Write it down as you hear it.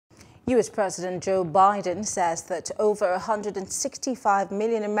U.S. President Joe Biden says that over 165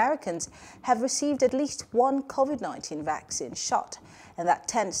 million Americans have received at least one COVID-19 vaccine shot, and that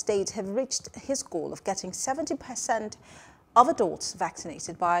 10 states have reached his goal of getting 70% of adults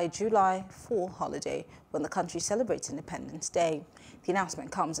vaccinated by July 4 holiday, when the country celebrates Independence Day. The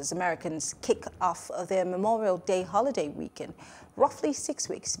announcement comes as Americans kick off their Memorial Day holiday weekend, roughly 6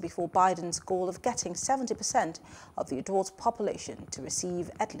 weeks before Biden's goal of getting 70% of the adult population to receive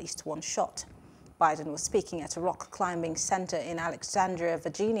at least one shot. Biden was speaking at a rock climbing center in Alexandria,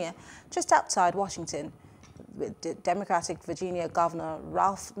 Virginia, just outside Washington, with Democratic Virginia Governor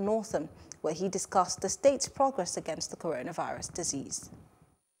Ralph Northam, where he discussed the state's progress against the coronavirus disease.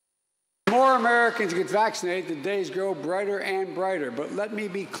 The more Americans get vaccinated, the days grow brighter and brighter. But let me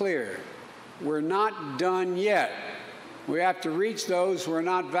be clear, we're not done yet. We have to reach those who are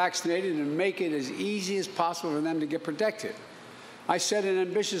not vaccinated and make it as easy as possible for them to get protected. I set an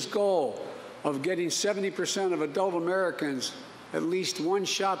ambitious goal of getting 70% of adult Americans at least one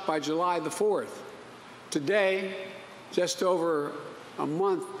shot by July the 4th. Today, just over a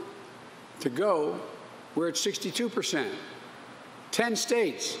month to go, we're at 62%. 10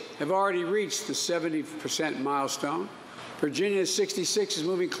 states have already reached the 70% milestone. Virginia's 66 is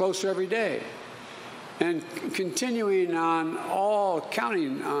moving closer every day. And continuing on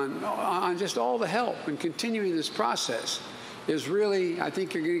counting on just all the help and continuing this process is really, I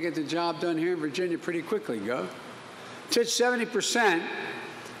think you're going to get the job done here in Virginia pretty quickly, Gov. To hit 70%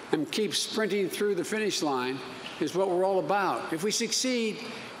 and keep sprinting through the finish line is what we're all about. If we succeed,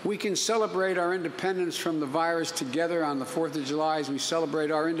 we can celebrate our independence from the virus together on the 4th of July as we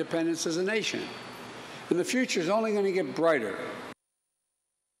celebrate our independence as a nation. And the future is only going to get brighter.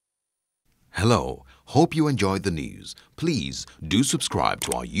 Hello, hope you enjoyed the news. Please do subscribe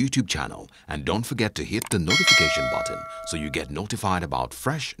to our YouTube channel and don't forget to hit the notification button so you get notified about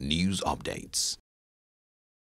fresh news updates.